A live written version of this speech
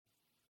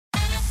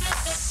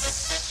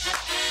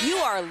You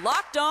are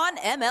Locked On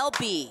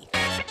MLB,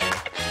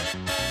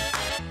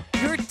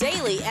 your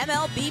daily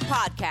MLB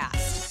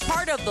podcast.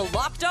 Part of the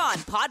Locked On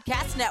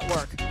Podcast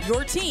Network,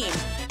 your team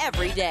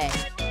every day.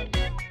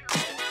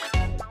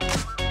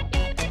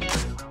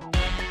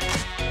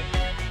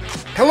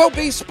 Hello,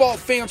 baseball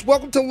fans.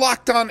 Welcome to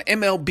Locked On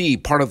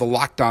MLB, part of the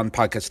Locked On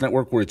Podcast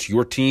Network, where it's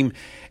your team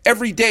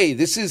every day.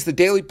 This is the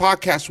daily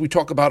podcast. We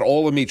talk about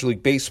all of Major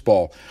League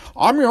Baseball.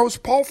 I'm your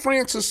host, Paul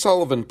Francis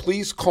Sullivan.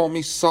 Please call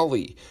me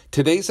Sully.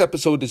 Today's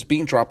episode is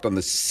being dropped on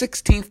the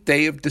 16th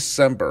day of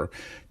December,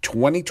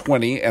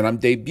 2020, and I'm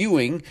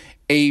debuting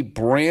a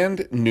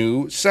brand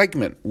new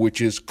segment, which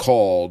is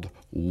called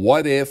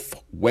What If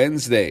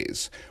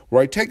Wednesdays,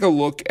 where I take a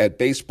look at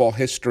baseball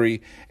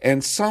history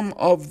and some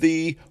of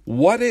the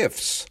what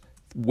ifs,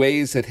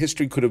 ways that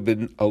history could have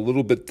been a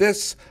little bit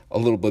this, a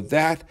little bit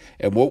that,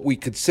 and what we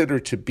consider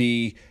to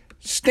be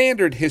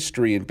standard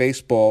history in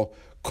baseball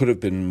could have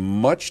been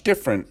much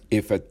different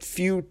if a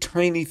few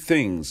tiny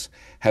things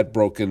had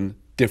broken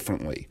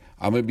differently.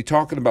 I'm going to be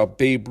talking about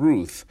Babe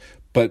Ruth,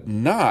 but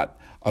not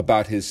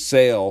about his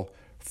sale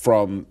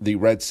from the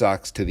Red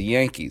Sox to the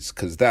Yankees,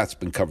 because that's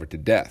been covered to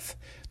death.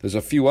 There's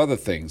a few other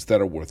things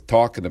that are worth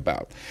talking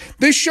about.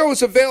 This show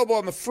is available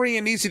on the free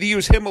and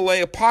easy-to-use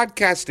Himalaya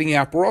podcasting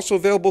app. We're also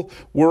available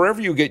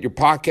wherever you get your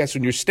podcasts.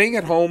 When you're staying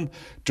at home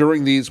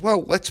during these,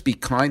 well, let's be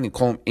kind and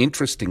call them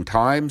interesting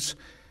times,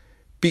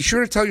 be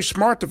sure to tell your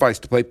smart device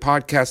to play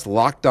podcast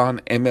Locked On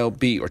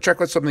MLB, or check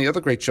out some of the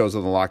other great shows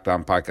on the Locked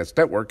On Podcast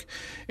Network,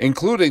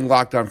 including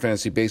Locked On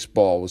Fantasy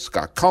Baseball with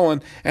Scott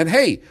Cullen, and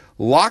hey,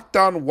 Locked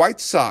On White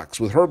Sox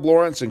with Herb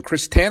Lawrence and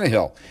Chris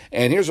Tannehill.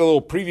 And here's a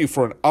little preview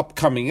for an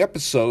upcoming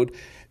episode.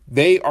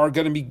 They are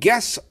going to be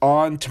guests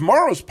on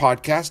tomorrow's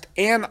podcast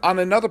and on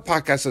another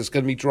podcast that's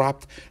going to be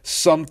dropped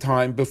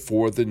sometime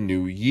before the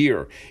new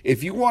year.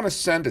 If you want to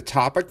send a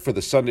topic for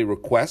the Sunday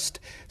request,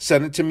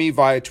 send it to me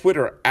via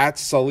Twitter at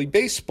Sully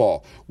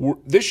Baseball.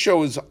 This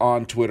show is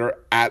on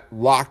Twitter at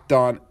Locked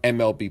On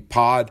MLB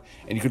Pod,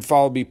 and you can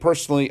follow me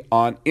personally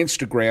on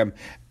Instagram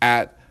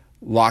at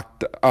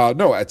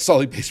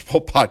Sully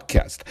Baseball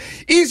Podcast.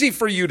 Easy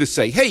for you to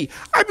say, hey,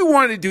 I've been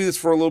wanting to do this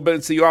for a little bit.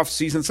 It's the off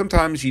season.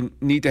 Sometimes you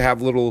need to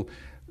have little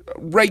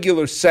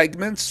regular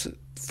segments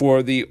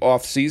for the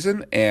off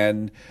season,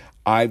 and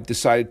I've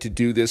decided to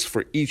do this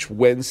for each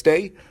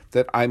Wednesday,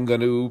 that I'm going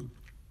to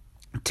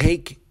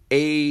take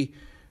a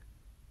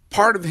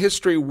part of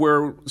history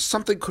where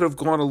something could have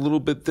gone a little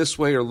bit this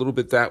way or a little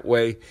bit that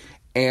way,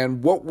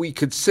 and what we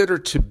consider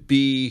to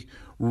be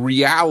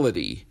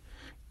reality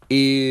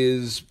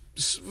is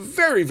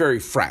very, very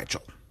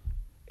fragile.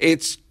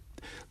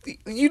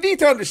 You need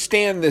to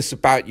understand this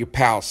about your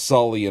pal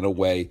Sully in a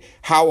way,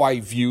 how I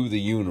view the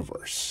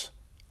universe.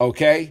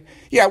 Okay?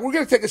 Yeah, we're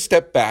going to take a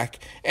step back,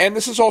 and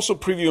this is also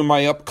previewing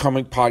my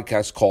upcoming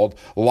podcast called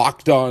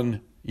Locked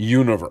On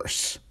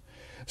Universe.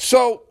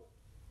 So,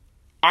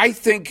 I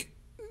think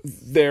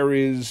there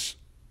is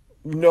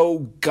no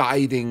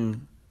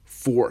guiding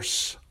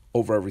force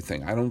over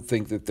everything. I don't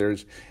think that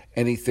there's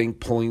anything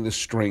pulling the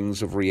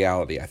strings of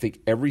reality. I think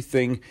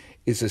everything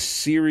is a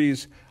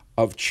series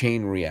of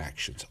chain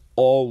reactions.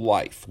 All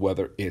life,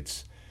 whether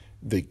it's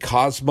the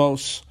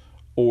cosmos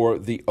or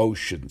the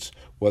oceans,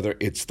 whether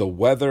it's the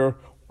weather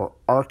or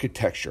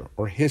architecture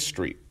or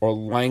history or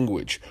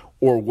language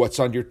or what's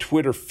on your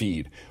Twitter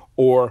feed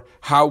or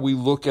how we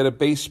look at a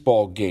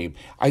baseball game.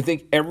 I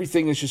think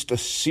everything is just a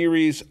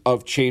series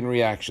of chain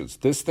reactions.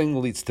 This thing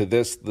leads to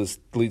this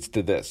leads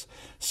to this.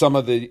 Some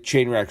of the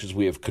chain reactions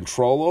we have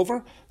control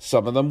over,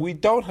 some of them we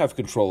don't have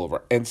control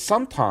over. And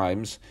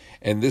sometimes,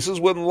 and this is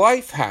when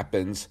life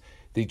happens,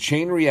 the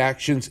chain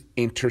reactions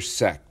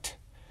intersect.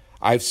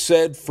 I've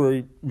said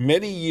for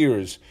many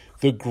years,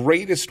 the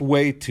greatest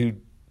way to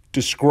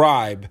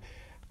describe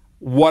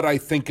what I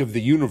think of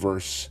the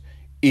universe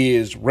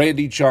is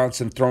Randy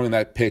Johnson throwing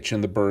that pitch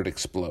and the bird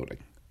exploding.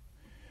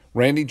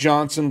 Randy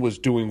Johnson was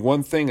doing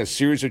one thing, a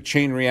series of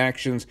chain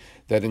reactions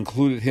that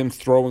included him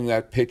throwing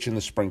that pitch in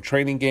the spring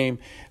training game.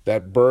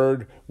 That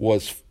bird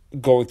was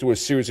going through a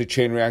series of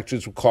chain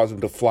reactions would cause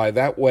him to fly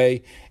that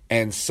way.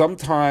 And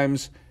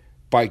sometimes,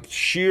 by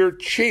sheer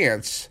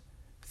chance,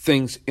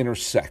 things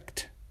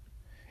intersect.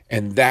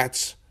 And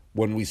that's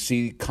when we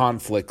see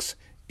conflicts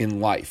in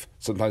life.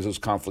 Sometimes those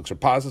conflicts are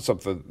positive,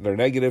 sometimes they're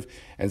negative,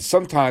 and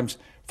sometimes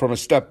from a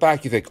step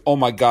back, you think, oh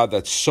my God,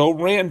 that's so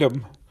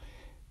random.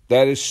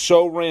 That is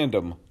so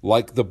random,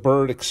 like the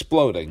bird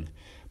exploding.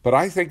 But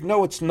I think,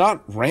 no, it's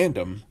not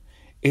random.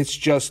 It's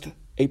just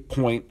a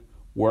point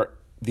where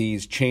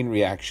these chain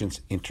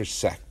reactions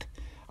intersect.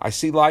 I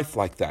see life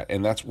like that,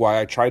 and that's why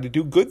I try to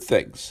do good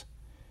things.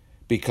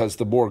 Because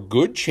the more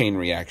good chain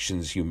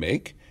reactions you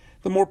make,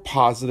 the more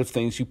positive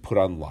things you put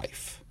on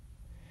life.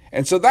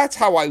 And so that's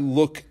how I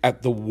look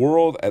at the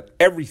world, at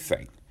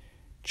everything.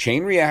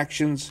 Chain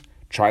reactions,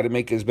 try to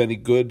make as many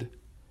good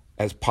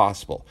as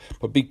possible.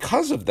 But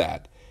because of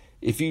that,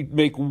 if you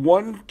make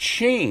one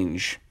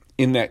change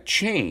in that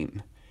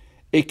chain,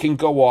 it can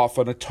go off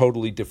on a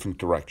totally different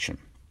direction.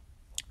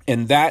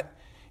 And that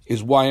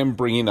is why I'm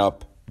bringing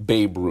up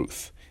Babe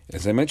Ruth.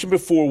 As I mentioned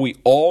before, we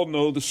all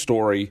know the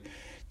story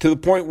to the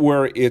point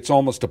where it's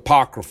almost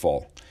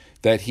apocryphal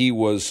that he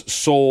was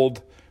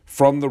sold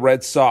from the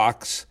Red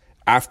Sox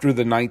after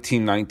the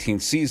 1919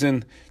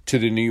 season to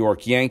the New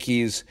York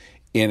Yankees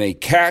in a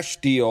cash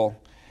deal,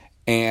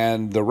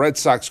 and the Red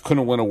Sox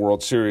couldn't win a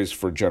World Series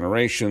for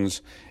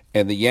generations,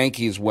 and the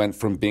Yankees went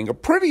from being a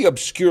pretty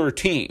obscure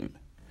team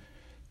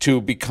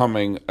to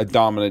becoming a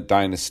dominant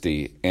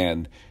dynasty,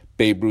 and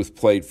Babe Ruth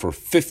played for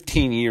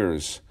 15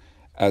 years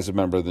as a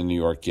member of the New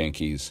York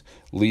Yankees,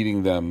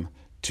 leading them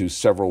to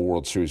several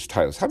World Series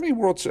titles. How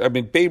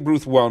many Babe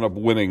Ruth wound up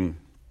winning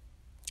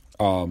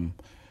 7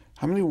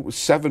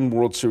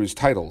 World Series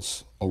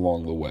titles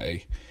along the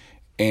way,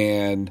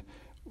 and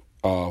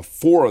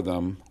 4 of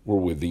them were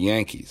with the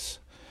Yankees.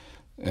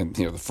 And,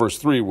 the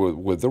first 3 were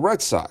with the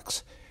Red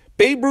Sox.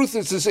 Babe Ruth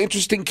is this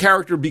interesting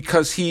character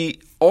because he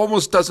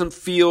almost doesn't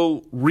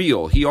feel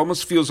real. He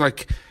almost feels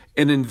like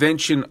an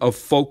invention of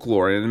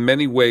folklore. And in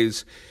many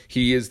ways,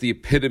 he is the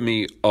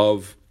epitome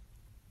of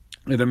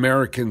an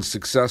American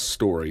success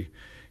story.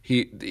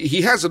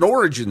 He has an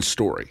origin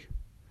story.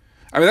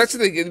 I mean, that's the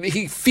thing.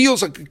 He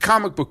feels like a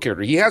comic book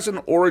character. He has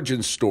an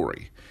origin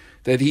story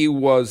that he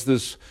was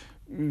this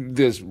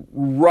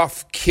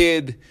rough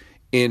kid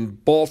in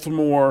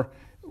Baltimore,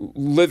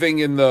 living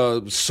in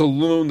the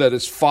saloon that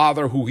his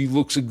father, who he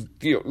looks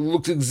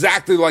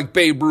exactly like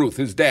Babe Ruth,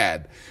 his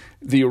dad,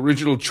 the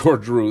original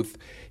George Ruth.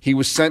 He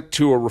was sent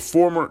to a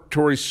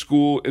reformatory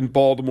school in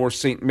Baltimore,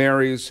 St.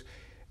 Mary's,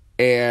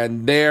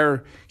 and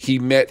there he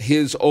met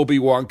his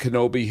Obi-Wan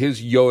Kenobi,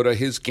 his Yoda,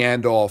 his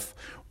Gandalf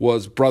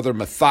was Brother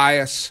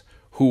Matthias,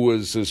 who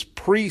was this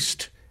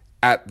priest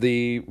at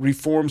the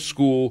reform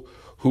school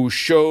who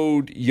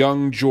showed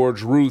young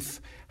George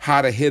Ruth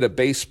how to hit a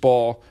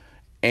baseball.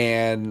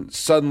 And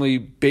suddenly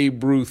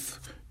Babe Ruth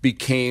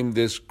became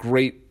this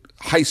great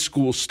high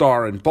school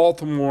star in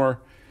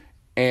Baltimore.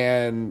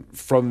 And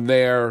from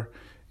there,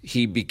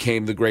 he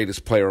became the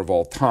greatest player of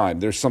all time.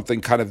 There's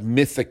something kind of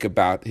mythic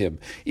about him.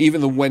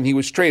 Even when he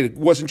was traded, it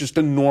wasn't just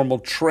a normal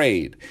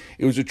trade.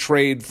 It was a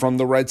trade from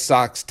the Red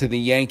Sox to the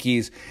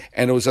Yankees,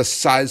 and it was a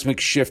seismic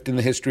shift in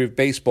the history of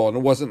baseball. And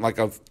it wasn't like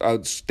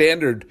a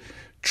standard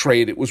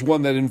trade. It was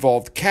one that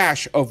involved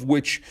cash, of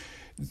which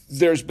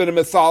there's been a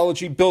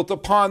mythology built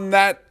upon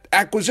that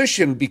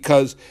acquisition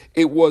because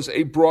it was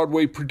a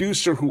Broadway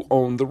producer who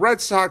owned the Red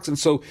Sox. And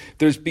so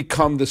there's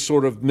become this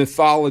sort of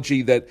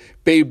mythology that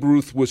Babe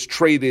Ruth was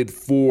traded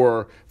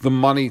for the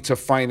money to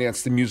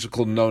finance the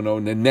musical No No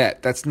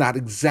Nanette. That's not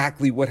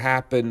exactly what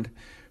happened.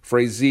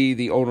 Frazee,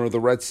 the owner of the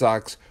Red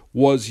Sox,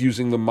 was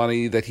using the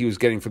money that he was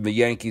getting from the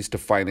Yankees to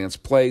finance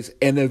plays,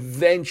 and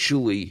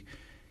eventually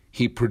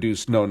he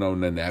produced No No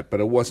Nanette, but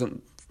there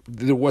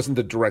wasn't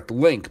a direct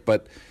link,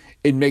 but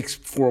it makes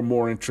for a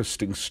more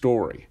interesting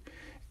story.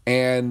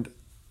 And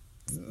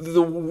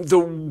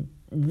the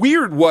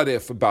weird what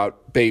if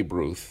about Babe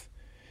Ruth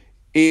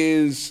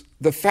is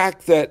the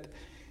fact that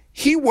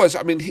his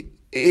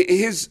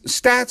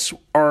stats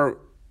are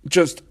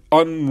just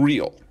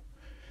unreal.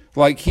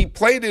 Like, he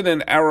played in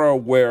an era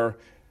where,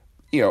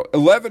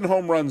 11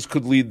 home runs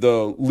could lead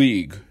the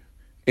league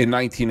in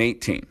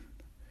 1918.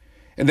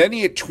 And then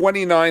he hit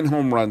 29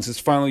 home runs his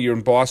final year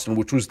in Boston,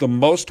 which was the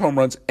most home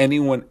runs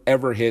anyone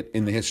ever hit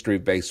in the history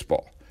of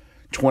baseball.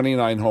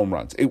 29 home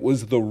runs. It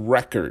was the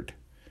record.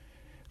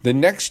 The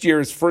next year,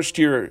 his first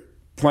year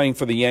playing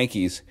for the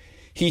Yankees,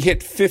 he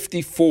hit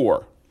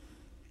 54.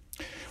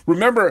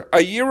 Remember,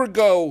 a year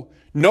ago,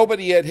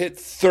 nobody had hit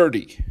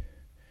 30.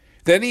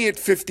 Then he hit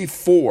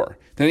 54.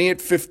 Then he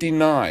hit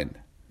 59.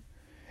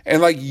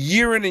 And like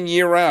year in and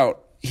year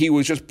out, he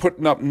was just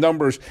putting up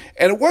numbers.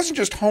 And it wasn't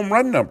just home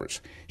run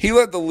numbers. He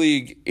led the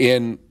league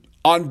in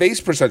on-base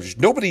percentage.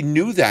 Nobody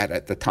knew that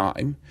at the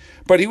time,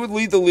 but he would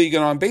lead the league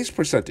in on-base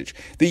percentage.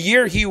 The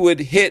year he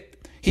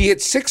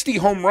hit 60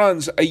 home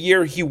runs. A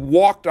year he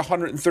walked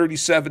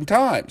 137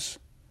 times.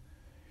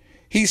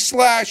 He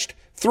slashed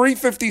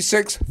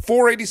 356,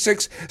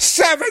 486,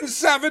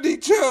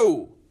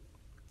 772.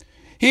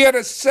 He had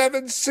a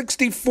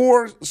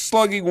 764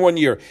 slugging one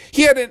year.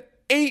 He had an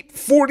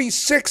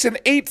 846 and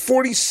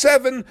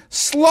 847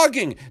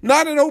 slugging,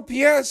 not an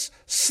OPS,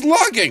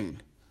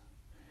 slugging.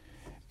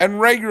 And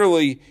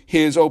regularly,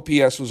 his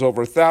OPS was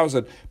over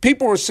 1,000.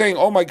 People were saying,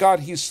 oh my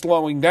God, he's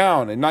slowing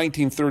down. In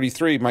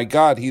 1933, my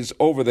God, he's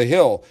over the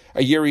hill.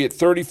 A year he hit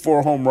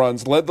 34 home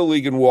runs, led the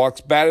league in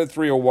walks, batted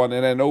 .301,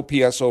 and an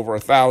OPS over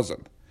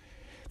 1,000.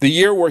 The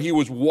year where he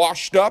was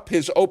washed up,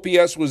 his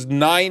OPS was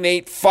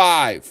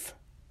 .985.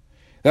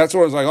 That's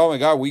when I was like, oh my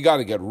God, we got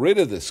to get rid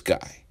of this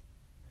guy.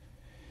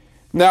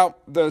 Now,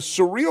 the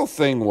surreal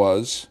thing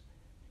was,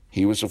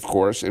 he was, of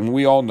course, and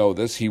we all know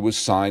this, he was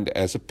signed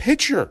as a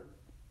pitcher.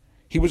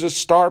 He was a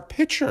star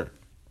pitcher.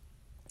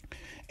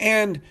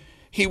 And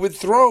he would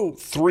throw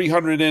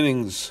 300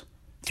 innings,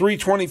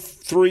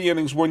 323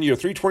 innings one year,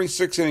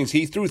 326 innings.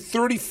 He threw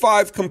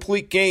 35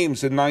 complete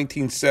games in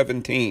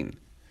 1917.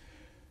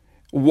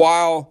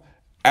 While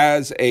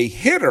as a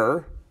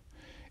hitter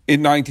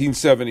in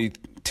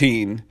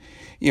 1917,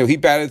 he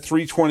batted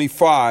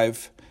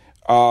 .325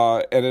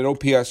 and an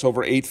OPS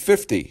over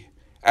 850.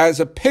 As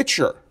a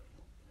pitcher,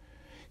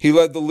 he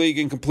led the league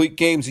in complete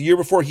games. The year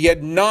before, he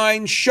had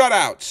 9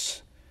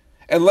 shutouts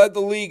and led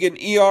the league in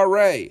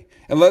ERA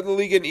and led the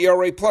league in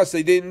ERA+.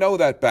 They didn't know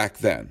that back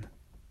then.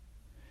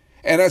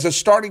 And as a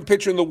starting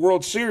pitcher in the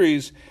World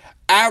Series,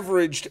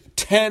 averaged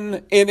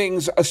 10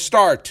 innings a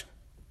start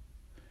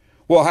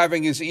while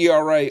having his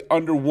ERA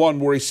under 1,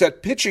 where he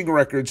set pitching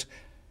records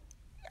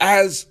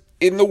as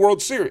in the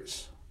World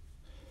Series.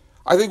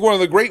 I think one of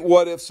the great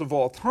what-ifs of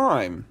all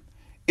time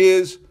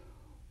is,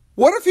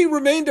 what if he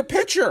remained a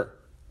pitcher?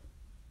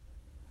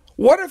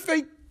 What if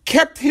they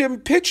kept him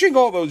pitching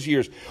all those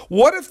years?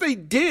 What if they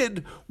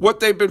did what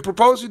they've been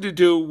proposing to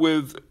do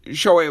with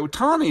Shohei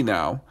Ohtani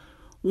now?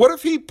 What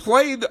if he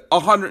played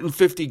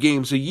 150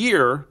 games a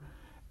year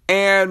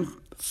and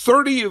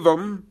 30 of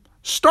them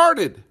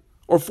started,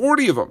 or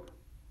 40 of them?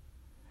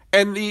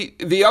 And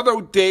the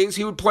other days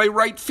he would play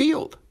right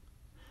field.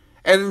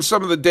 And in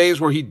some of the days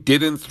where he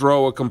didn't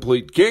throw a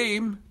complete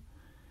game,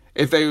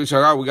 if they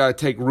say, we got to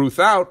take Ruth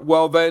out,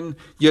 well, then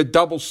you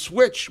double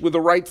switch with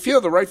the right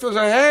field. The right field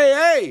say,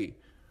 hey,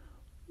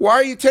 why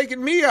are you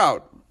taking me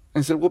out?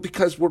 And I said, well,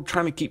 because we're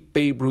trying to keep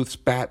Babe Ruth's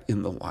bat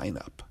in the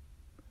lineup.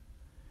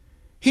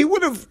 He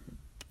would have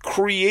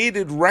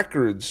created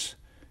records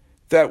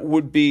that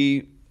would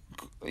be,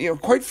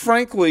 quite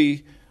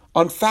frankly,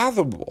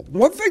 unfathomable.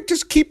 One thing,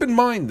 just keep in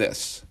mind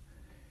this.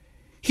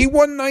 He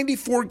won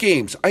 94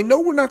 games. I know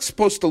we're not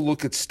supposed to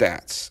look at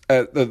stats,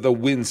 the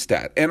win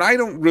stat, and I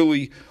don't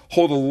really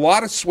hold a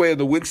lot of sway of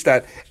the win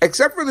stat,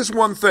 except for this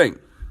one thing.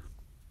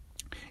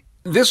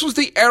 This was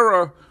the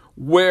era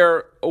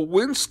where a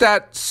win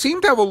stat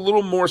seemed to have a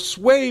little more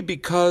sway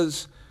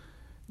because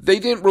they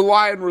didn't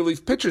rely on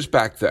relief pitchers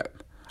back then.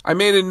 I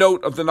made a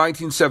note of the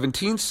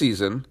 1917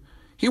 season.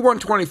 He won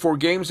 24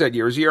 games that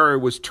year. His ERA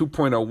was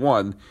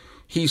 2.01.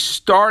 He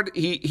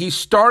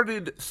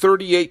started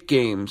 38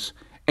 games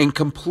and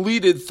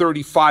completed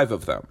 35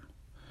 of them.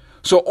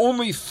 So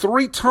only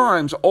 3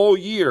 times all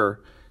year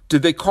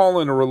did they call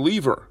in a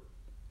reliever.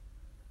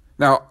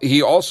 Now,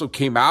 he also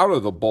came out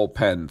of the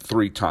bullpen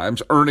 3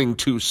 times, earning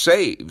 2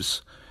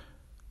 saves.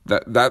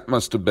 That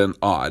must have been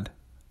odd.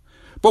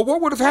 But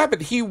what would have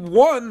happened? He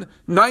won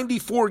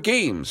 94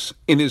 games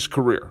in his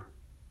career.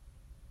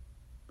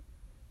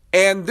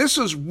 And this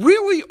is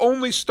really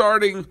only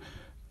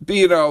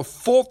being a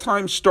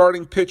full-time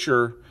starting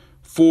pitcher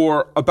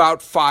for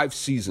about 5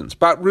 seasons,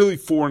 about really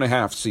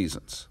 4.5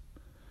 seasons.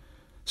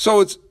 So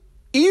it's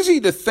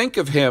easy to think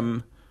of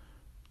him,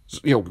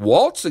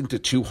 waltzing to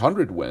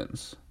 200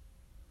 wins.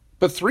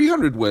 But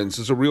 300 wins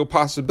is a real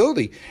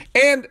possibility.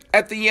 And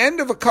at the end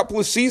of a couple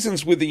of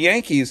seasons with the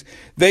Yankees,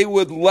 they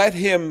would let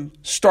him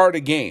start a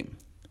game.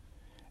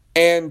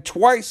 And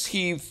twice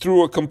he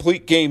threw a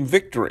complete game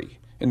victory,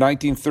 in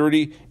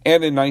 1930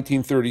 and in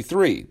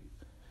 1933.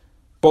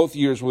 Both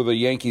years where the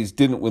Yankees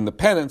didn't win the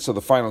pennant, so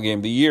the final game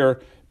of the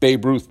year,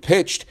 Babe Ruth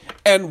pitched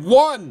and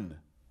won.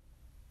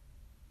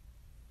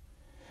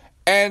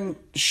 And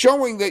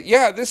showing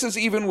that, this is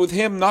even with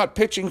him not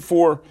pitching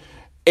for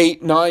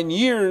 8-9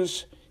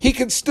 years, he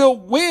could still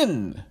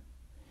win.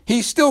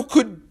 He still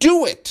could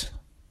do it.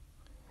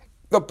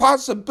 The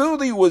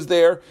possibility was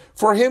there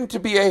for him to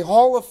be a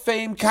Hall of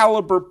Fame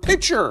caliber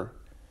pitcher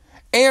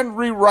and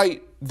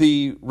rewrite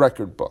the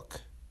record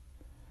book.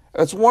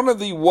 That's one of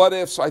the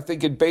what-ifs, I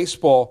think, in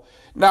baseball.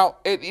 Now,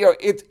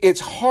 it's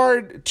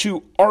hard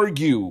to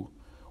argue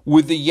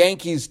with the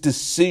Yankees'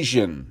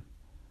 decision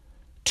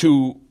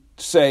to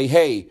say,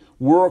 hey,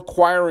 we're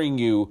acquiring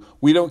you.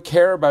 We don't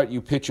care about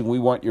you pitching. We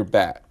want your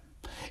bat.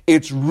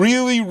 It's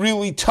really,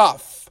 really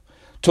tough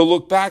to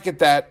look back at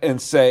that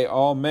and say,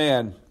 oh,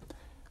 man,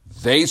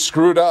 they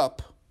screwed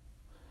up.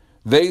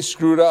 They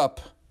screwed up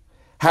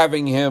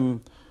having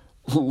him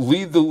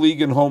lead the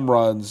league in home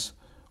runs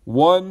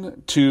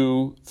 1,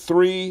 2,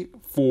 3,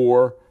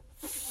 4,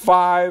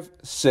 5,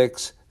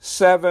 6,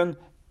 7,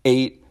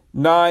 8,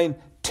 9,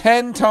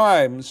 10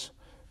 times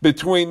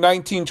between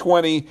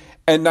 1920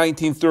 and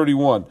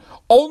 1931.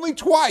 Only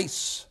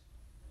twice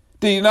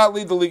did he not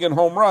lead the league in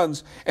home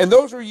runs, and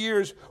those are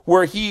years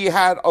where he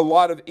had a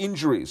lot of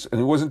injuries and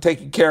he wasn't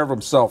taking care of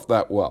himself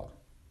that well.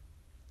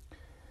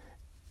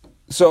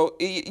 So,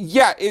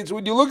 it's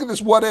when you look at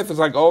this what if, it's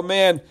like, oh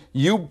man,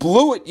 you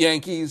blew it,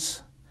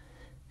 Yankees.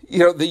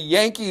 The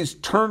Yankees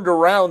turned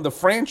around the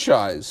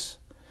franchise.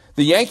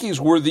 The Yankees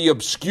were the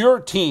obscure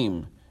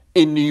team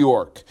in New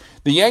York.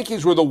 The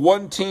Yankees were the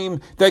one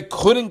team that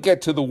couldn't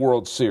get to the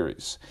World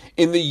Series.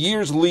 In the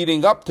years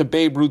leading up to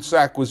Babe Ruth's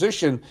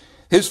acquisition,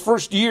 his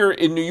first year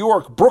in New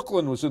York,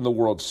 Brooklyn was in the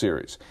World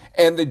Series.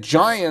 And the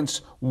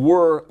Giants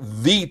were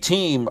the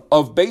team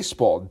of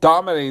baseball,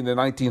 dominating the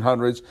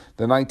 1900s,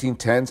 the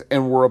 1910s,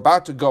 and were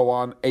about to go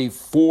on a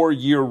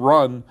 4-year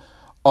run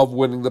of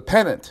winning the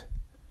pennant.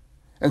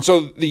 And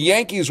so the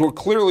Yankees were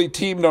clearly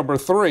team number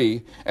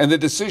 3, and the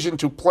decision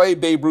to play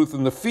Babe Ruth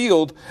in the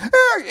field,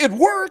 it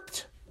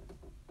worked.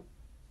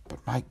 But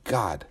my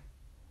God,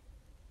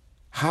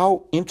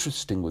 how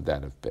interesting would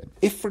that have been?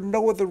 If for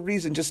no other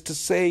reason, just to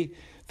say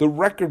the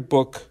record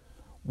book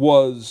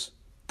was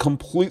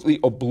completely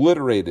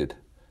obliterated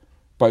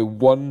by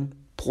one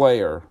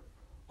player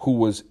who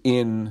was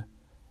in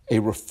a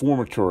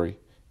reformatory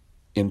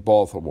in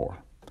Baltimore.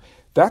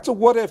 That's a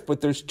what if,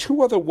 but there's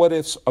two other what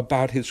ifs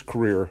about his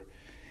career,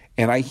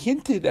 and I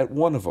hinted at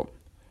one of them,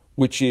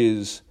 which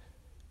is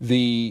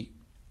the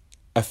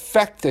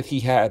effect that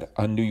he had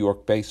on New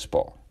York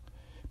baseball,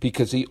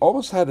 because he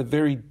almost had a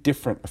very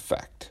different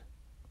effect.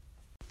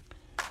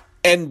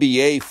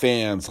 NBA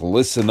fans,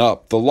 listen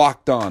up. The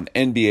Locked On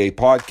NBA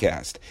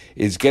podcast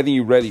is getting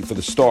you ready for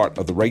the start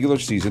of the regular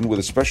season with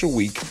a special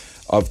week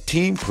of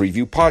team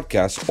preview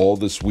podcasts all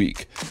this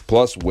week,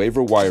 plus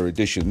waiver wire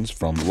editions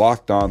from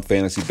Locked On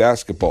Fantasy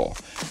Basketball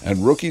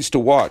and rookies to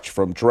watch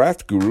from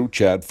draft guru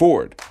Chad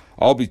Ford.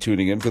 I'll be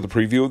tuning in for the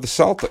preview of the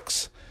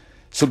Celtics.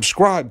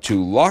 Subscribe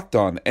to Locked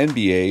On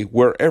NBA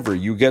wherever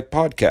you get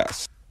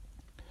podcasts.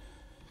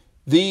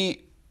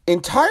 The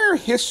entire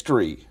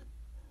history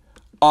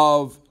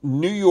of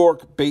New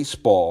York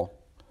baseball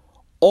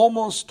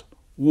almost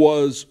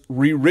was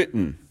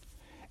rewritten.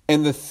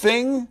 And the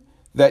thing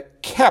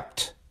that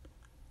kept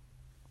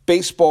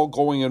baseball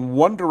going in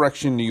one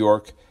direction in New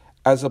York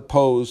as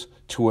opposed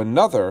to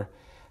another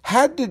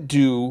had to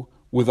do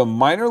with a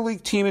minor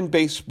league team in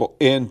baseball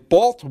in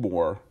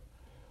Baltimore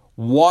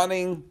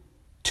wanting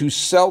to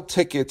sell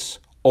tickets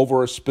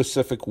over a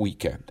specific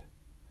weekend.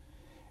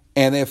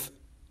 And if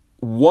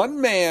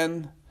one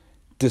man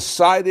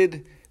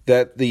decided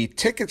that the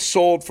tickets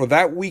sold for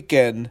that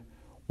weekend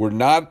were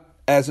not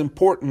as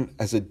important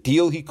as a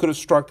deal he could have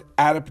struck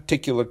at a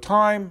particular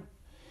time,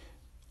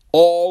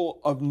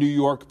 all of New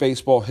York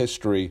baseball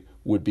history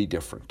would be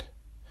different.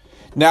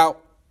 Now,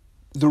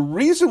 the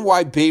reason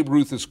why Babe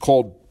Ruth is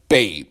called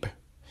Babe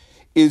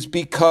is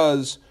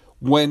because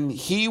when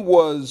he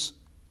was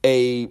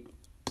a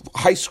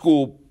high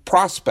school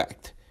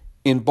prospect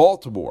in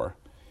Baltimore,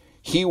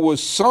 he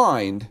was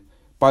signed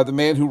by the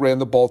man who ran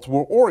the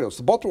Baltimore Orioles.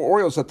 The Baltimore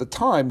Orioles at the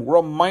time were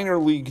a minor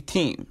league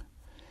team,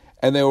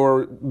 and they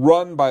were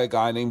run by a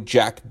guy named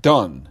Jack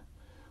Dunn,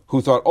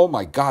 who thought, oh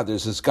my God,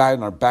 there's this guy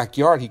in our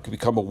backyard. He could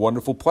become a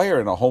wonderful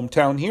player and a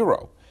hometown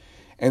hero.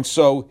 And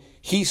so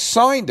he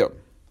signed him.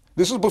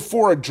 This was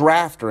before a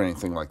draft or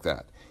anything like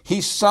that.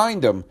 He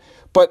signed him,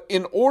 but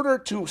in order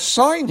to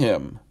sign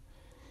him,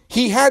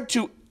 he had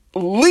to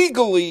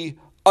legally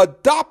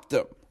adopt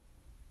him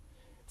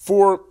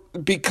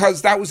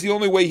because that was the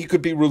only way he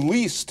could be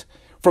released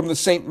from the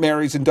St.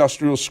 Mary's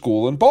Industrial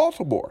School in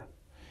Baltimore.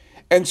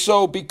 And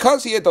so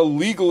because he had to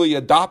legally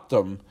adopt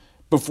him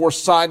before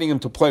signing him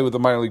to play with the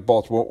minor league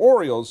Baltimore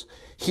Orioles,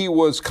 he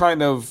was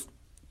kind of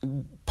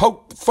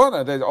poked fun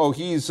at it. Oh,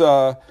 he's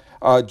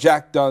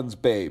Jack Dunn's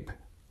babe.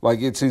 Like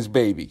it's his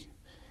baby.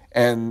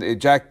 And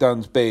Jack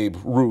Dunn's Babe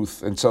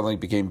Ruth, and suddenly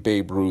became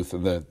Babe Ruth,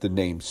 and the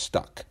name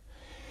stuck.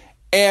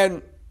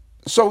 And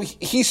so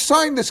he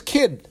signed this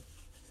kid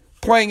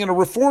playing in a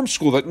reform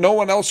school that no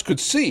one else could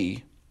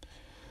see.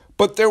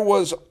 But there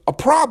was a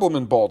problem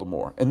in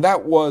Baltimore, and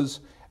that was,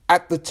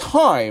 at the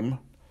time,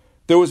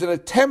 there was an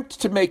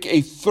attempt to make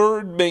a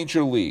third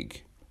major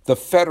league, the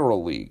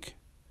Federal League.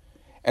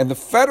 And the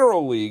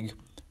Federal League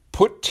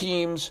put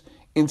teams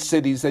in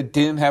cities that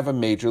didn't have a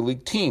major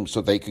league team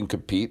so they can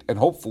compete and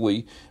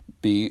hopefully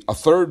be a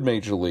third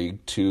major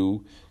league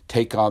to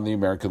take on the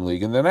American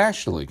League and the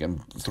National League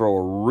and throw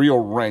a real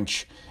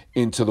wrench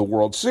into the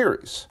World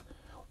Series.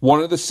 One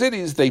of the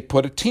cities they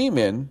put a team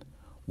in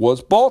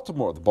was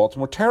Baltimore, the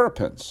Baltimore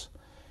Terrapins.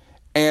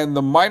 And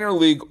the minor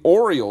league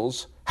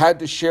Orioles had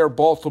to share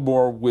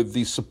Baltimore with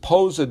the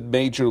supposed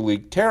major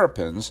league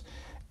Terrapins,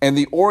 and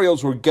the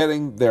Orioles were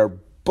getting their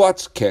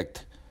butts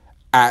kicked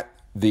at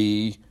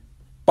the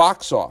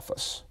box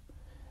office.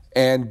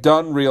 And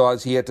Dunn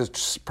realized he had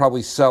to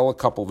probably sell a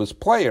couple of his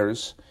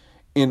players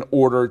in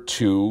order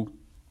to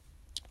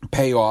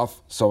pay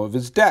off some of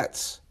his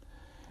debts.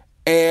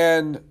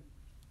 And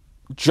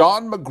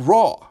John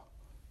McGraw,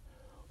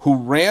 who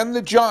ran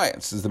the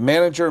Giants, is the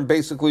manager and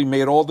basically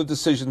made all the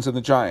decisions in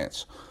the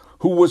Giants,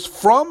 who was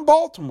from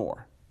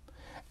Baltimore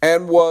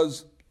and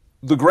was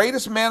the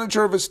greatest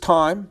manager of his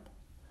time,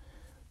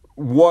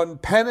 won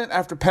pennant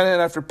after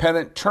pennant after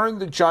pennant,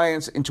 turned the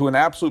Giants into an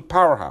absolute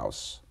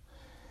powerhouse,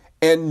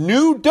 and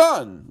knew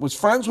Dunn, was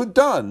friends with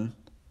Dunn,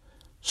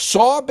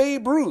 saw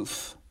Babe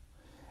Ruth,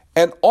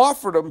 and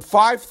offered him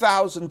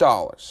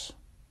 $5,000.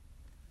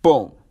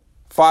 Boom,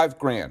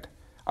 $5,000.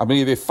 I'm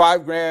going to give you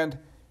 $5,000.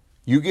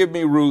 You give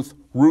me Ruth.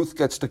 Ruth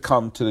gets to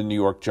come to the New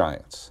York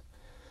Giants.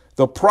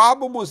 The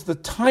problem was the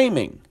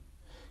timing,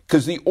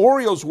 because the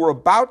Orioles were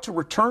about to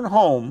return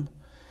home,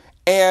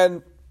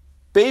 and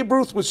Babe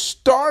Ruth was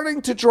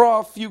starting to draw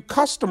a few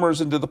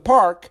customers into the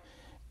park,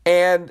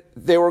 and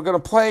they were going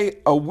to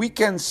play a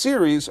weekend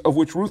series of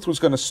which Ruth was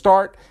going to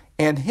start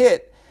and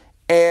hit,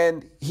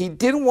 and he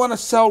didn't want to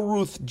sell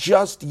Ruth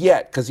just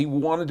yet because he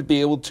wanted to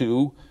be able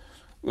to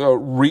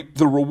reap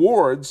the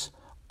rewards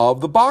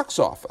of the box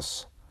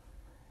office.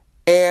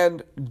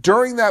 And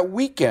during that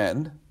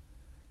weekend,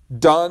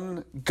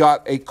 Dunn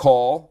got a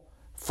call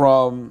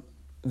from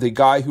the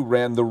guy who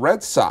ran the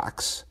Red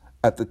Sox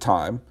at the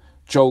time,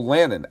 Joe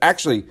Lannon.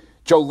 Actually,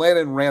 Joe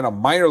Lannon ran a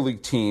minor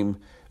league team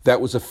that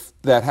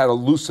had a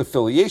loose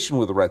affiliation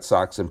with the Red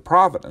Sox in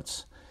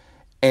Providence.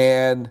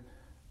 And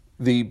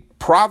the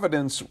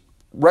Providence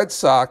Red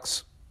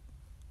Sox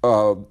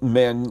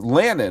man,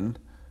 Lannon,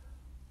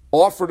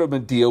 offered him a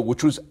deal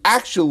which was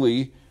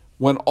actually,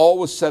 when all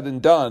was said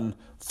and done,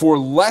 for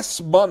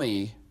less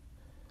money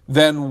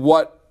than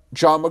what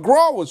John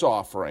McGraw was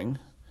offering,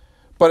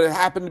 but it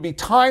happened to be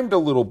timed a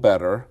little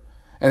better.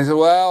 And he said,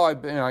 well,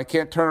 I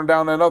can't turn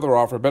down another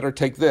offer, better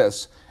take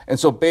this. And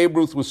so Babe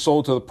Ruth was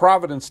sold to the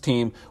Providence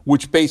team,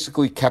 which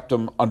basically kept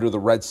him under the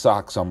Red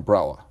Sox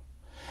umbrella.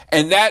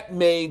 And that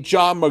made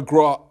John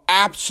McGraw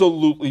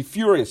absolutely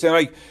furious.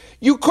 And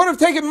you could have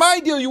taken my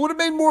deal, you would have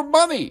made more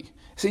money. He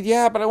said,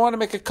 yeah, but I want to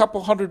make a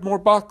couple $100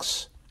 more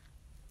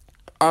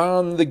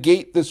on the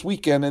gate this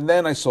weekend, and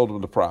then I sold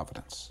him to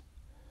Providence.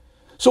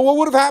 So what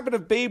would have happened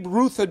if Babe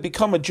Ruth had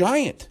become a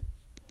Giant?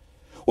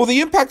 Well,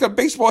 the impact on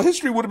baseball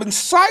history would have been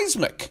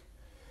seismic.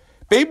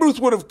 Babe Ruth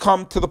would have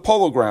come to the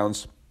Polo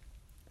Grounds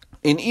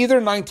in either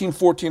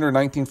 1914 or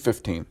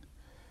 1915,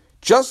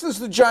 just as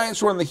the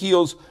Giants were on the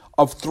heels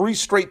of 3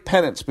 straight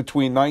pennants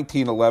between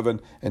 1911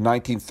 and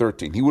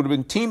 1913. He would have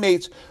been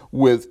teammates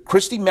with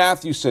Christy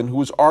Mathewson, who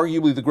was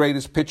arguably the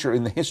greatest pitcher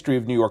in the history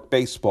of New York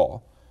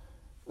baseball.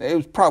 It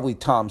was probably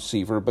Tom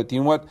Seaver, but you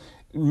know what?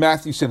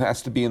 Mathewson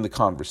has to be in the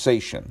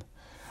conversation.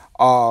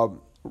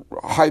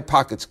 High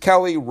Pockets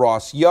Kelly,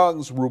 Ross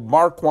Youngs, Rube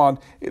Marquand.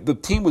 The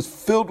team was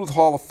filled with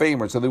Hall of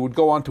Famers, and they would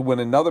go on to win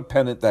another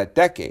pennant that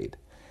decade.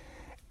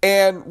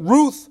 And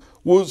Ruth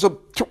was a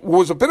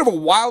bit of a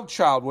wild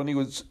child when he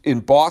was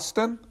in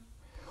Boston.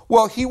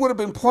 Well, he would have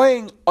been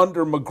playing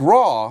under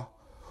McGraw,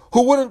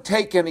 who wouldn't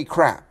take any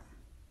crap.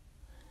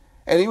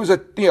 And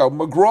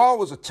McGraw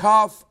was a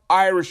tough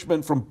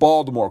Irishman from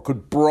Baltimore,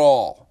 could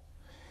brawl.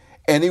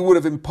 And he would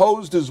have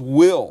imposed his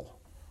will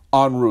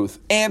on Ruth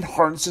and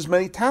harnessed his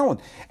many talent.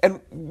 And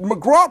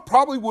McGraw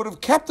probably would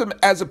have kept him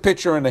as a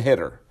pitcher and a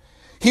hitter.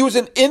 He was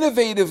an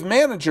innovative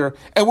manager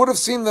and would have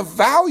seen the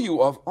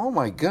value of, oh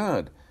my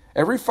God,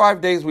 every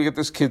 5 days we get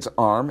this kid's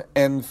arm,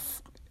 and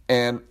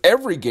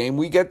every game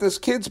we get this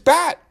kid's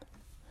bat.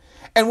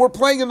 And we're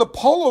playing in the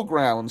Polo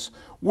Grounds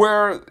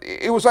where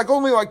it was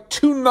only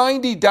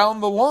 290 down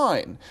the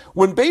line.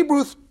 When Babe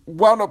Ruth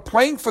wound up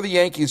playing for the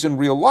Yankees in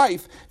real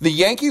life, the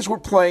Yankees were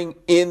playing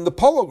in the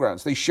Polo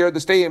Grounds. They shared the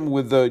stadium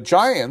with the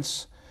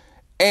Giants,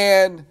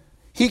 and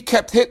he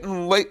kept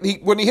hitting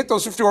late. When he hit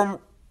those 54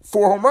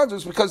 home runs, it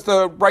was because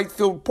the right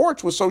field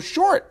porch was so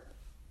short.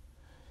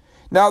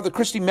 Now, the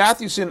Christy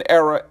Mathewson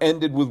era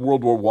ended with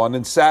World War I,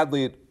 and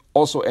sadly, it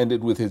also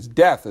ended with his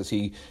death as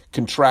he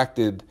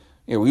contracted.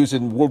 He was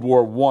in World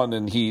War I,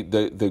 and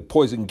the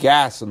poison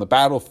gas on the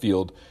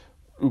battlefield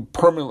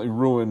permanently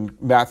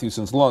ruined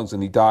Mathewson's lungs,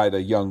 and he died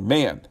a young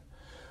man.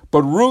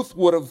 But Ruth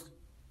would have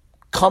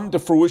come to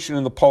fruition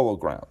in the Polo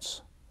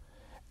Grounds,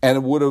 and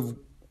it would have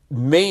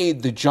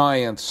made the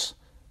Giants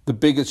the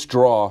biggest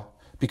draw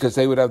because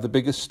they would have the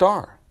biggest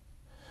star.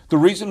 The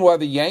reason why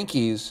the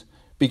Yankees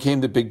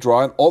became the big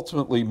draw and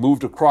ultimately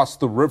moved across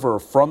the river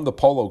from the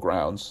Polo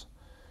Grounds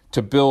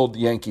to build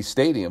Yankee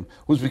Stadium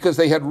was because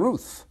they had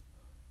Ruth.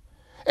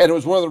 And it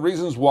was one of the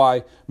reasons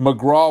why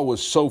McGraw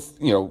was so,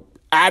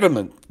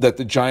 adamant that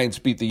the Giants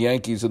beat the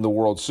Yankees in the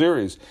World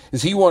Series,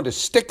 is he wanted to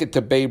stick it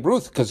to Babe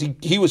Ruth because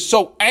he was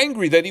so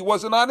angry that he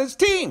wasn't on his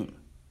team.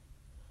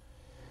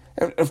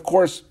 And, of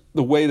course,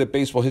 the way that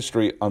baseball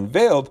history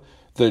unveiled,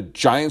 the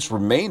Giants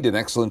remained an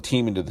excellent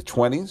team into the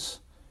 20s,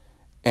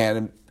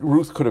 and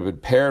Ruth could have been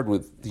paired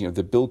with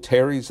the Bill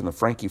Terrys and the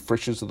Frankie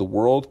Frisches of the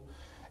world.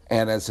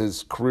 And as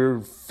his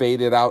career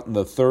faded out in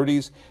the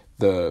 30s,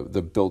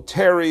 the Bill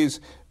Terrys,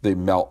 the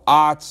Mel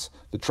Otts,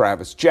 the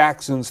Travis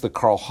Jacksons, the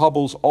Carl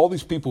Hubbles, all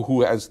these people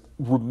who has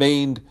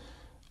remained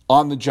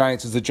on the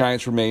Giants as the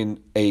Giants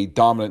remain a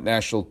dominant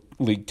National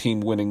League team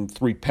winning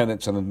 3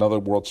 pennants and another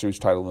World Series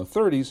title in the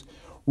 30s,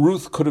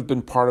 Ruth could have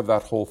been part of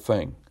that whole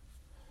thing.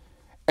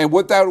 And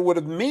what that would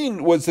have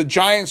meant was the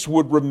Giants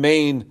would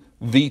remain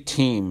the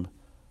team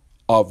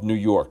of New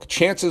York.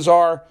 Chances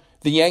are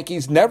the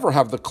Yankees never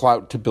have the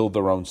clout to build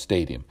their own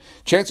stadium.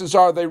 Chances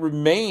are they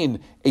remain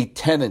a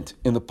tenant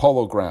in the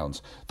Polo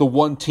Grounds, the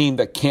one team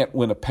that can't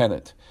win a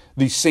pennant.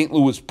 The St.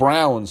 Louis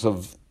Browns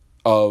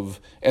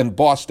and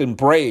Boston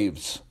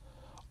Braves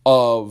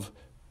of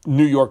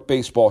New York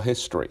baseball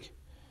history.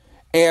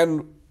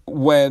 And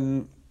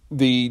when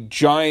the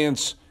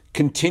Giants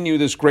continue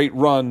this great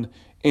run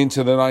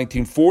into the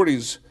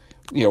 1940s,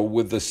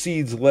 with the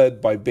seeds led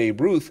by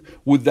Babe Ruth,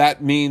 would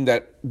that mean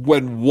that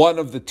when one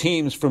of the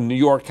teams from New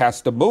York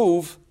has to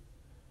move,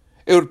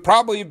 it would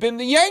probably have been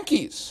the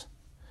Yankees?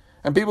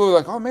 And people were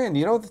like, oh man,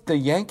 the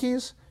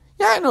Yankees?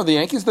 Yeah, I know the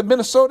Yankees, the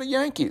Minnesota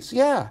Yankees.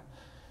 Yeah,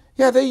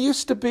 they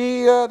used to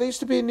be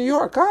in New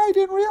York. I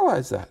didn't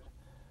realize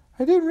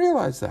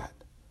that.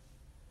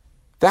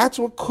 That's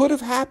what could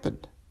have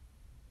happened.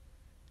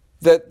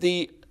 That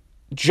the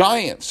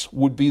Giants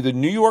would be the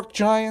New York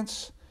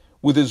Giants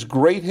with his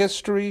great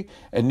history,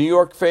 and New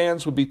York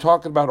fans would be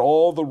talking about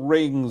all the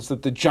rings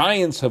that the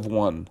Giants have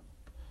won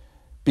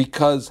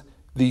because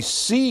the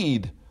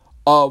seed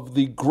of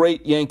the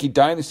great Yankee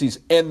dynasties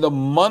and the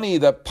money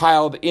that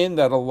piled in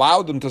that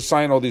allowed them to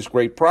sign all these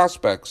great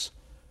prospects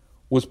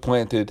was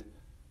planted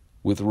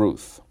with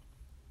Ruth.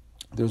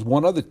 There's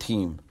one other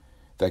team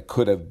that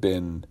could have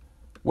been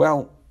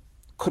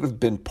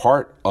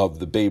part of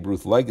the Babe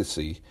Ruth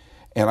legacy.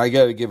 And I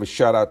got to give a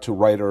shout out to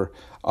writer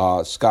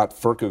Scott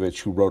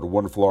Furkovich, who wrote a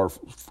wonderful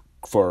article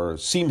for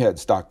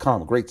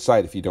Seamheads.com, a great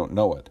site if you don't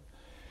know it.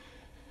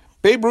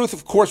 Babe Ruth,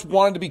 of course,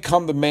 wanted to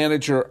become the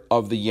manager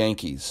of the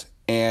Yankees.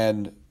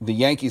 And the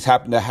Yankees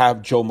happened to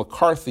have Joe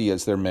McCarthy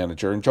as their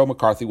manager. And Joe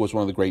McCarthy was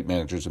one of the great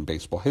managers in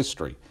baseball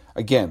history.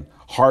 Again,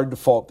 hard to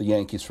fault the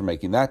Yankees for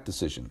making that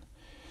decision.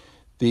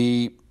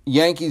 The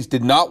Yankees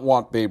did not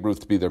want Babe Ruth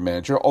to be their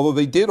manager, although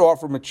they did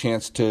offer him a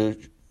chance to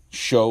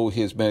show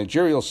his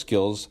managerial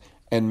skills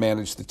and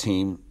manage the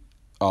team,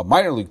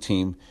 minor league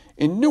team,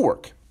 in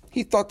Newark.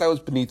 He thought that was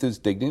beneath his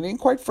dignity, and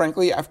quite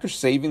frankly, after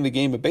saving the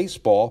game of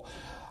baseball,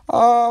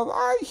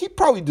 he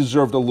probably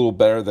deserved a little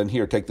better than,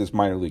 here, take this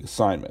minor league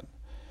assignment.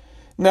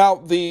 Now,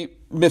 the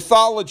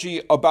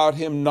mythology about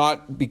him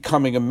not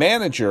becoming a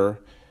manager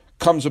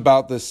comes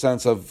about this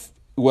sense of,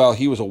 well,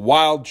 he was a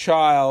wild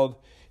child,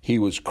 he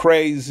was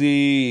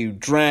crazy, he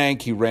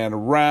drank, he ran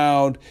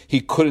around, he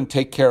couldn't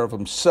take care of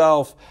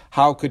himself,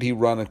 how could he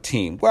run a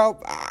team?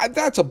 Well,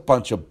 that's a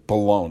bunch of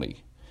baloney.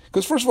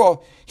 Because first of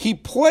all,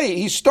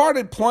 he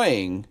started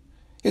playing,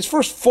 his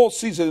first full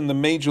season in the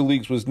major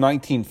leagues was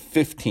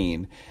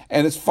 1915,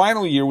 and his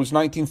final year was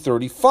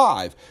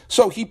 1935.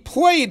 So he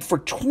played for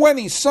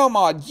 20 some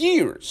odd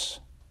years.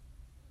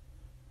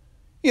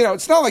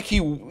 It's not like he,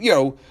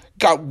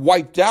 got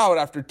wiped out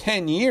after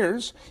 10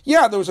 years.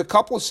 Yeah, there was a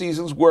couple of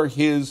seasons where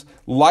his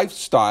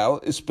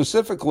lifestyle,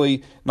 specifically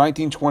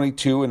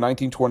 1922 and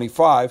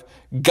 1925,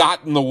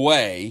 got in the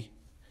way.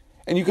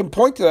 And you can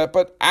point to that,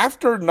 but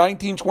after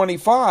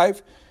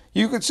 1925,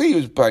 you could see he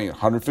was playing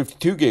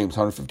 152 games,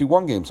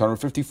 151 games,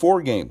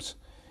 154 games.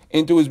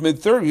 Into his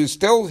mid-30s, he was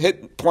still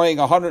playing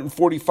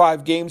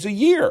 145 games a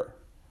year,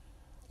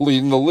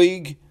 leading the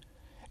league.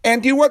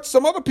 And you know what?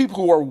 Some other people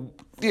who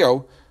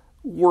are,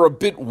 were a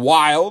bit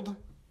wild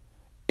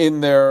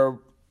in their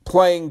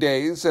playing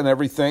days and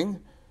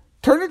everything,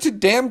 turned into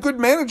damn good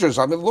managers.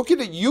 I mean,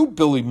 looking at you,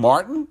 Billy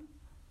Martin.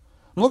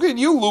 I'm looking at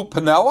you, Lou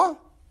Piniella.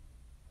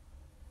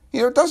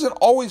 It doesn't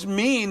always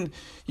mean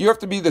you have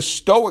to be the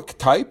stoic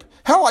type.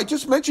 Hell, I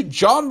just mentioned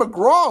John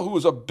McGraw, who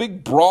was a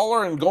big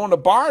brawler and going to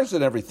bars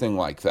and everything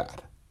like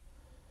that.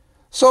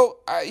 So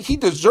he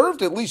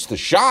deserved at least a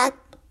shot.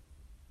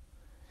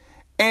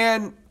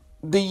 And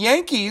the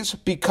Yankees,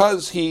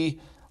 because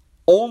he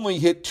only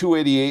hit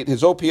 .288,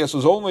 his OPS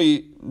was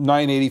only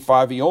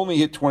 .985, he only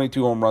hit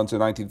 22 home runs in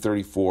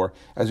 1934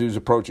 as he was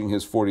approaching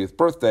his 40th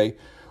birthday,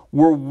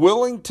 were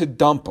willing to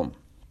dump him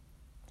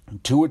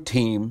to a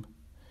team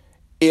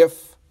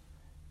if,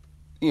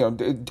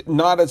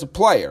 not as a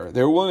player.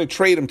 They were willing to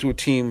trade him to a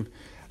team,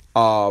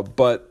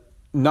 but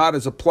not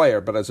as a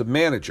player, but as a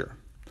manager.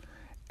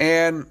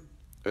 And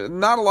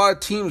not a lot of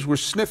teams were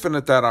sniffing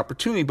at that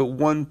opportunity, but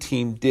one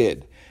team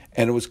did.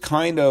 And it was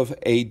kind of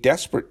a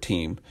desperate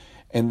team,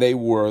 and they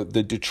were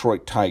the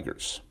Detroit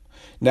Tigers.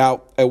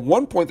 Now, at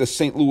one point, the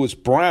St. Louis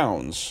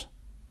Browns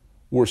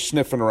were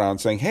sniffing around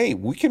saying, hey,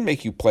 we can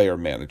make you player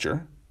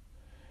manager.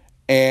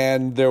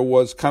 And there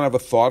was kind of a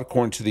thought,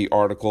 according to the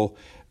article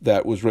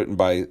that was written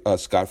by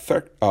Scott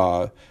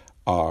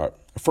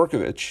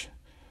Furkovich,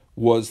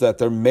 was that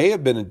there may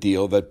have been a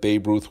deal that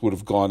Babe Ruth would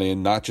have gone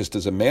in not just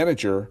as a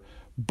manager,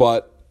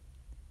 but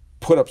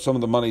put up some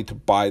of the money to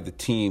buy the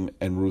team,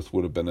 and Ruth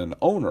would have been an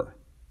owner.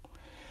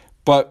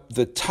 But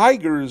the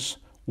Tigers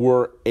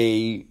were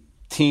a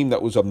team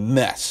that was a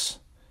mess.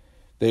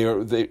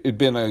 It had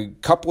been a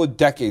couple of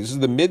decades, this is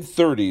the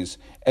mid-30s,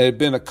 and it had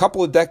been a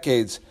couple of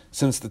decades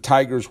since the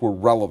Tigers were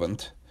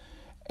relevant.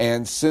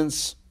 And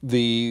since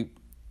the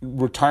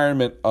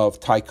retirement of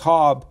Ty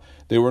Cobb,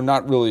 they were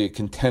not really a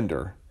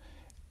contender.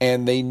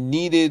 And they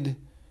needed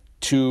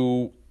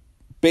to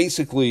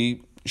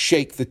basically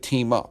shake the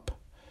team up.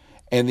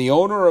 And the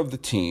owner of the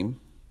team,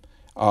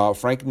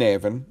 Frank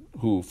Navin,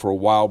 who for a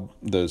while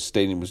the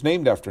stadium was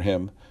named after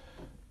him,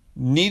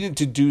 needed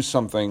to do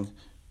something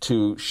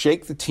to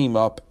shake the team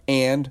up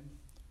and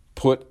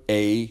put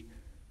a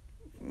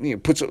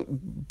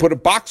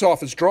box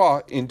office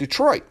draw in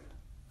Detroit.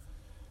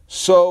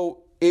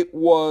 So it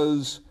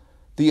was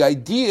the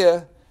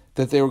idea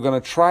that they were going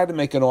to try to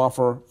make an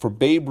offer for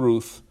Babe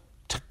Ruth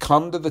to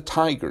come to the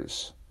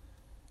Tigers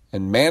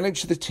and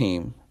manage the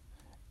team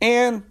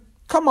and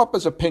come up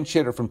as a pinch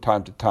hitter from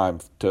time to time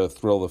to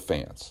thrill the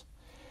fans.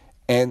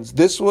 And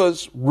this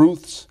was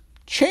Ruth's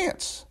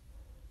chance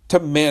to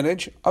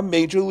manage a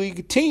major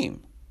league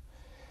team.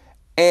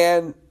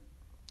 And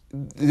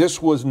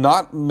this was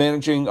not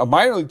managing a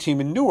minor league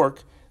team in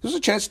Newark. This was a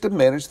chance to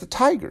manage the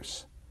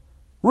Tigers.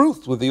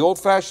 Ruth with the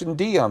old-fashioned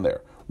D on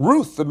there.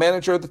 Ruth, the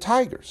manager of the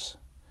Tigers.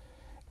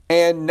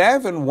 And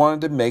Navin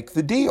wanted to make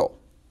the deal.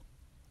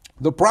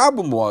 The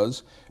problem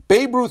was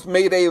Babe Ruth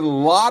made a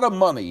lot of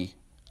money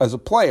as a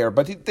player,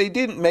 but they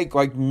didn't make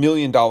like $1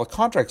 million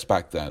contracts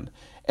back then.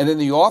 And in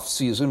the off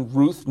season,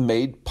 Ruth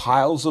made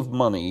piles of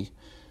money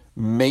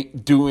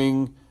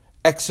doing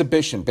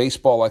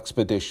baseball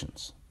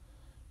exhibitions,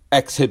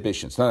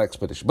 not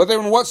expeditions. But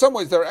in some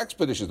ways, they're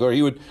expeditions where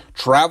he would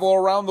travel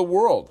around the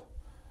world,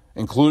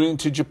 including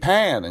to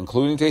Japan,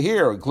 including to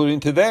here, including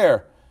to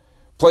there.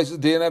 Places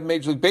that didn't have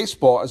Major League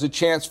Baseball as a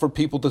chance for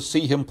people to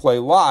see him play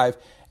live.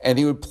 And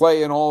he would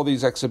play in all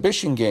these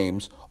exhibition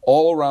games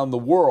all around the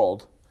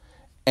world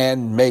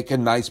and make a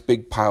nice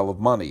big pile of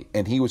money.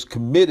 And he was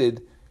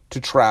committed to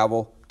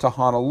travel to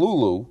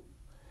Honolulu,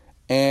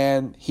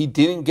 and he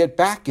didn't get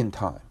back in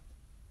time.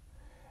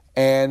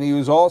 And he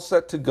was all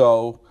set to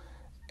go,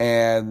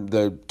 and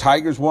the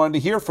Tigers wanted to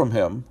hear from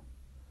him.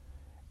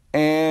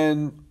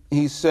 And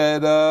he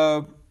said,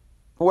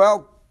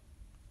 well,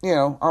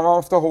 I'm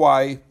off to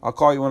Hawaii. I'll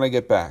call you when I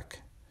get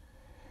back.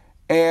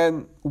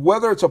 And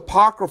whether it's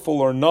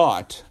apocryphal or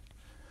not,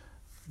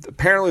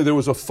 apparently there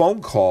was a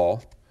phone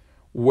call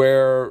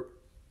where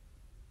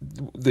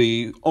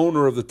the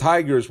owner of the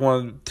Tigers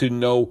wanted to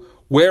know,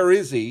 where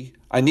is he?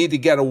 I need to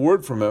get a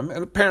word from him.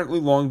 And apparently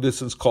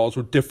long-distance calls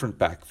were different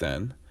back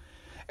then.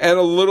 And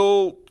a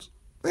little,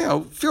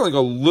 feeling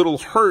a little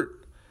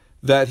hurt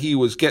that he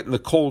was getting the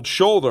cold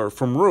shoulder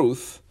from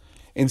Ruth.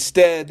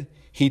 Instead,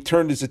 he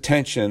turned his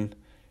attention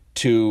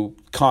to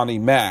Connie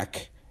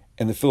Mack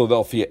and the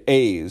Philadelphia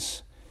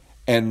A's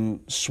and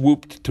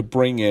swooped to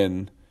bring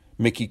in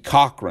Mickey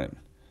Cochrane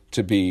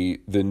to be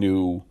the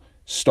new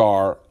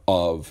star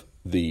of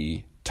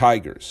the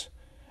Tigers.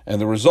 And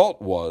the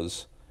result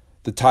was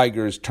the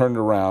Tigers turned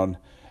around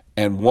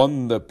and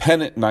won the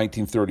pennant in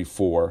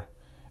 1934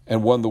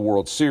 and won the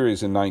World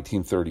Series in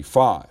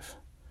 1935.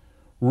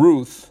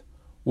 Ruth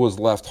was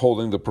left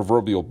holding the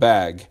proverbial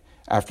bag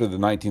after the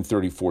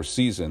 1934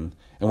 season,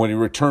 and when he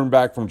returned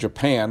back from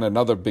Japan,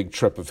 another big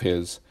trip of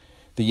his,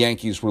 the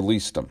Yankees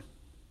released him.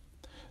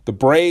 The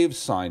Braves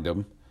signed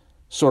him,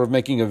 sort of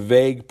making a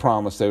vague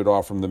promise they would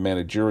offer him the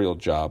managerial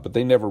job, but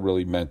they never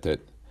really meant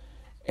it.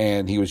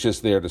 And he was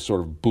just there to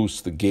sort of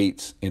boost the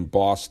gates in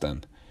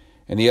Boston.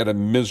 And he had a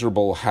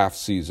miserable half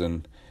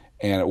season,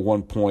 and at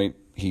one point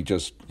he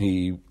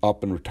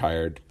up and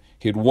retired.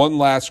 He had one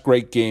last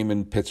great game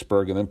in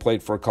Pittsburgh and then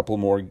played for a couple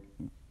more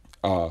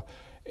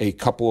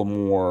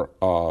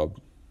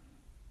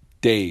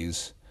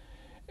days,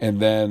 and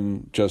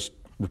then just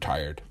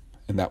retired,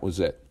 and that was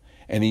it.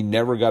 And he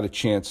never got a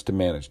chance to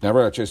manage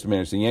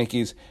the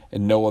Yankees,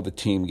 and no other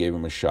team gave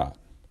him a shot.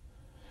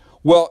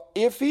 Well,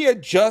 if he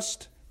had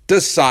just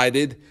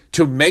decided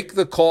to make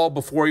the call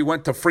before he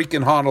went to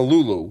freaking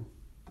Honolulu,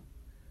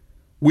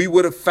 we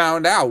would have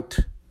found out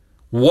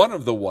one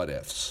of the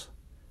what-ifs.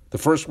 The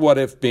first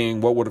what-if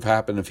being what would have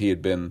happened if he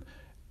had been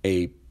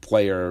a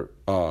player,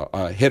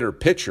 a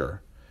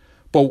hitter-pitcher.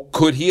 But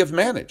could he have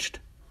managed?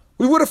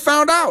 We would have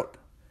found out.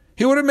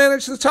 He would have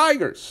managed the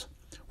Tigers.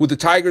 Would the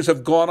Tigers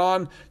have gone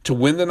on to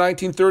win the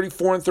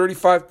 1934 and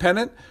 35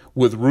 pennant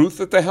with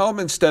Ruth at the helm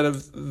instead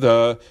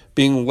of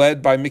being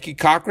led by Mickey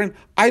Cochrane?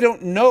 I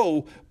don't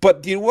know,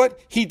 but you know what?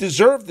 He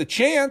deserved the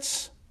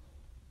chance.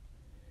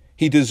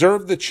 He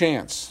deserved the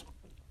chance.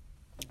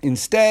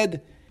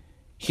 Instead,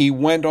 he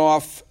went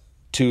off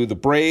to the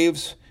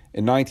Braves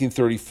in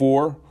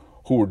 1934,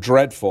 who were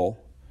dreadful,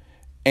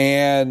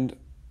 and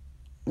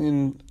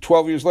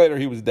 12 years later,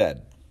 he was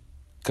dead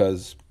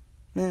because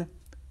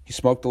he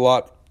smoked a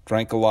lot,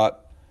 drank a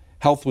lot.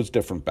 Health was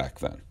different back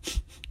then.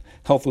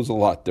 Health was a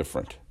lot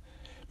different.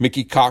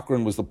 Mickey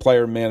Cochrane was the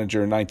player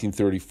manager in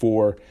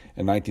 1934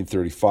 and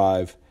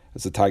 1935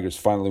 as the Tigers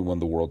finally won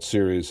the World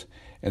Series.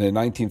 And in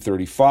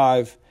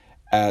 1935,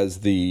 as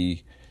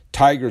the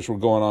Tigers were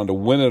going on to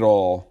win it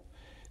all,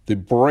 the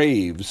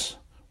Braves,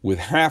 with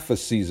half a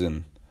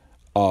season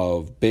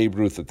of Babe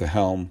Ruth at the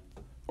helm,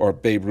 or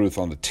Babe Ruth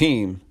on the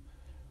team,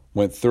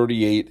 went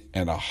 38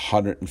 and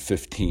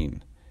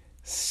 115.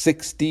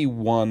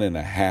 61 and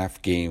a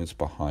half games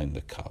behind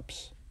the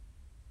Cubs.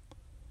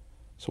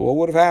 So what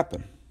would have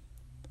happened?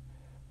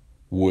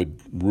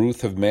 Would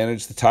Ruth have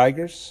managed the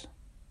Tigers?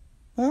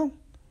 Well,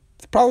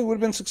 they probably would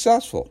have been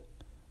successful.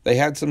 They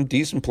had some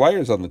decent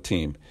players on the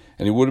team,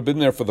 and he would have been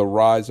there for the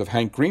rise of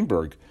Hank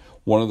Greenberg,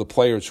 one of the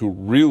players who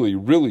really,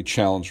 really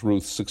challenged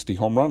Ruth's 60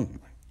 home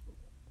run.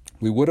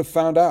 We would have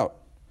found out.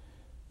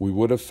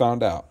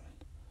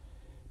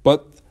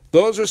 But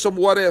those are some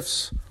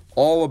what-ifs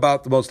all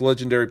about the most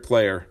legendary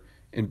player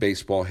in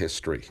baseball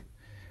history.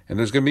 And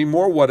there's going to be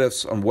more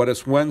what-ifs on What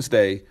Ifs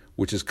Wednesday,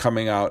 which is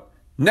coming out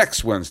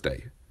next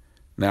Wednesday.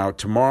 Now,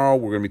 tomorrow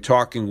we're going to be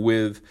talking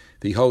with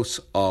the hosts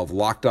of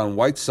Locked On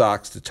White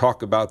Sox to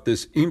talk about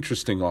this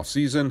interesting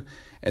offseason,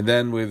 and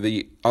then with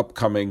the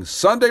upcoming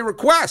Sunday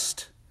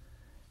Request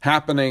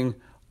happening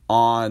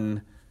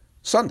on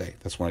Sunday.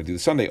 That's when I do the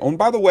Sunday. Oh, and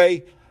by the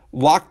way,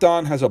 Locked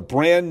On has a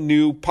brand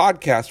new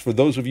podcast for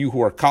those of you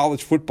who are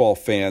college football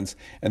fans,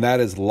 and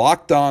that is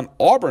Locked On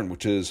Auburn,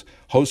 which is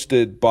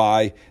hosted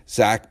by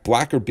Zach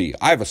Blackerby.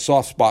 I have a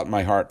soft spot in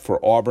my heart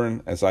for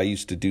Auburn, as I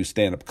used to do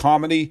stand-up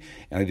comedy,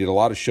 and I did a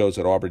lot of shows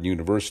at Auburn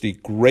University.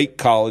 Great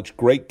college,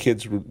 great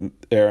kids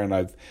there, and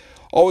I've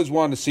always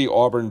wanted to see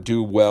Auburn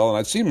do well, and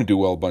I've seen them do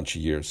well a bunch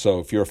of years. So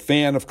if you're a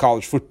fan of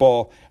college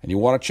football and you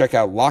want to check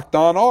out Locked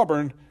On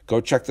Auburn, go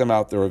check them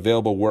out. They're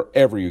available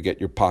wherever you get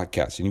your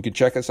podcasts. And you can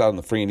check us out on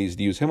the free and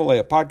easy-to-use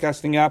Himalaya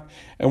podcasting app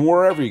and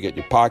wherever you get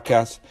your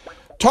podcasts.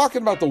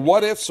 Talking about the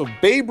what-ifs of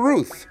Babe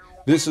Ruth.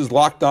 This is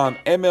Locked On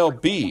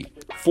MLB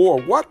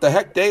for what the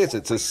heck day is it?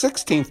 It's the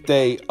 16th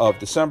day of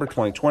December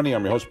 2020.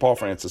 I'm your host, Paul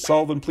Francis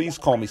Sullivan. Please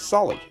call me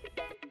Sully.